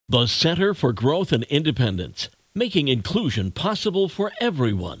The Center for Growth and Independence, making inclusion possible for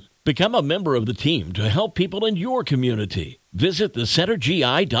everyone. Become a member of the team to help people in your community. Visit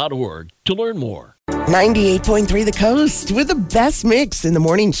thecentergi.org to learn more. 98.3 The Coast with the best mix in the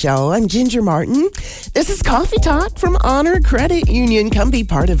morning show. I'm Ginger Martin. This is Coffee Talk from Honor Credit Union. Come be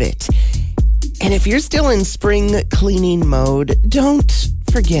part of it. And if you're still in spring cleaning mode, don't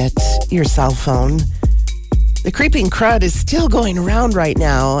forget your cell phone. The creeping crud is still going around right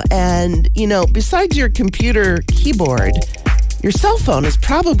now. And, besides your computer keyboard, your cell phone is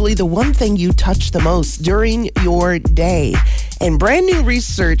probably the one thing you touch the most during your day. And brand new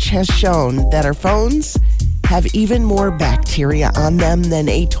research has shown that our phones have even more bacteria on them than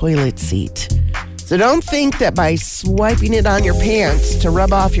a toilet seat. So don't think that by swiping it on your pants to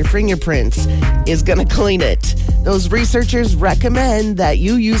rub off your fingerprints is going to clean it. Those researchers recommend that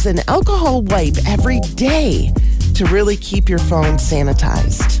you use an alcohol wipe every day to really keep your phone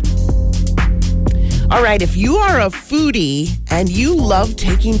sanitized. All right, if you are a foodie and you love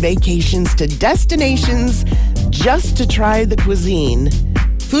taking vacations to destinations just to try the cuisine,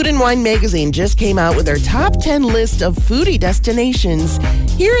 Food and Wine Magazine just came out with their top 10 list of foodie destinations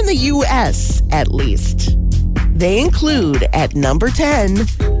here in the U.S., at least. They include, at number 10,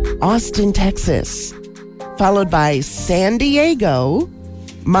 Austin, Texas, followed by San Diego,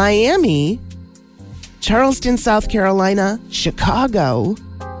 Miami, Charleston, South Carolina, Chicago,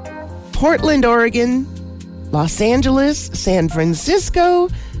 Portland, Oregon, Los Angeles, San Francisco,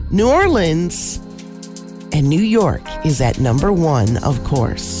 New Orleans, and New York is at number 1, of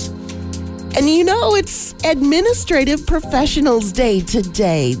course. And it's Administrative Professionals Day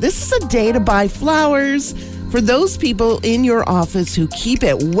today. This is a day to buy flowers for those people in your office who keep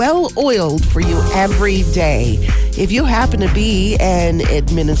it well-oiled for you every day. If you happen to be an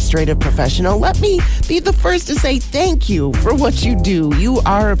administrative professional, let me be the first to say thank you for what you do. You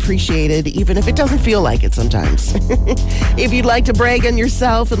are appreciated, even if it doesn't feel like it sometimes. If you'd like to brag on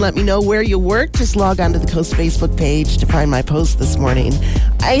yourself and let me know where you work, just log on to the Coast Facebook page to find my post this morning.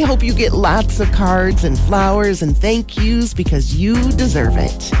 I hope you get lots of cards and flowers and thank yous because you deserve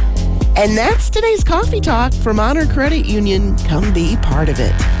it. And that's today's Coffee Talk from Honor Credit Union. Come be part of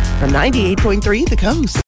it. From 98.3 The Coast.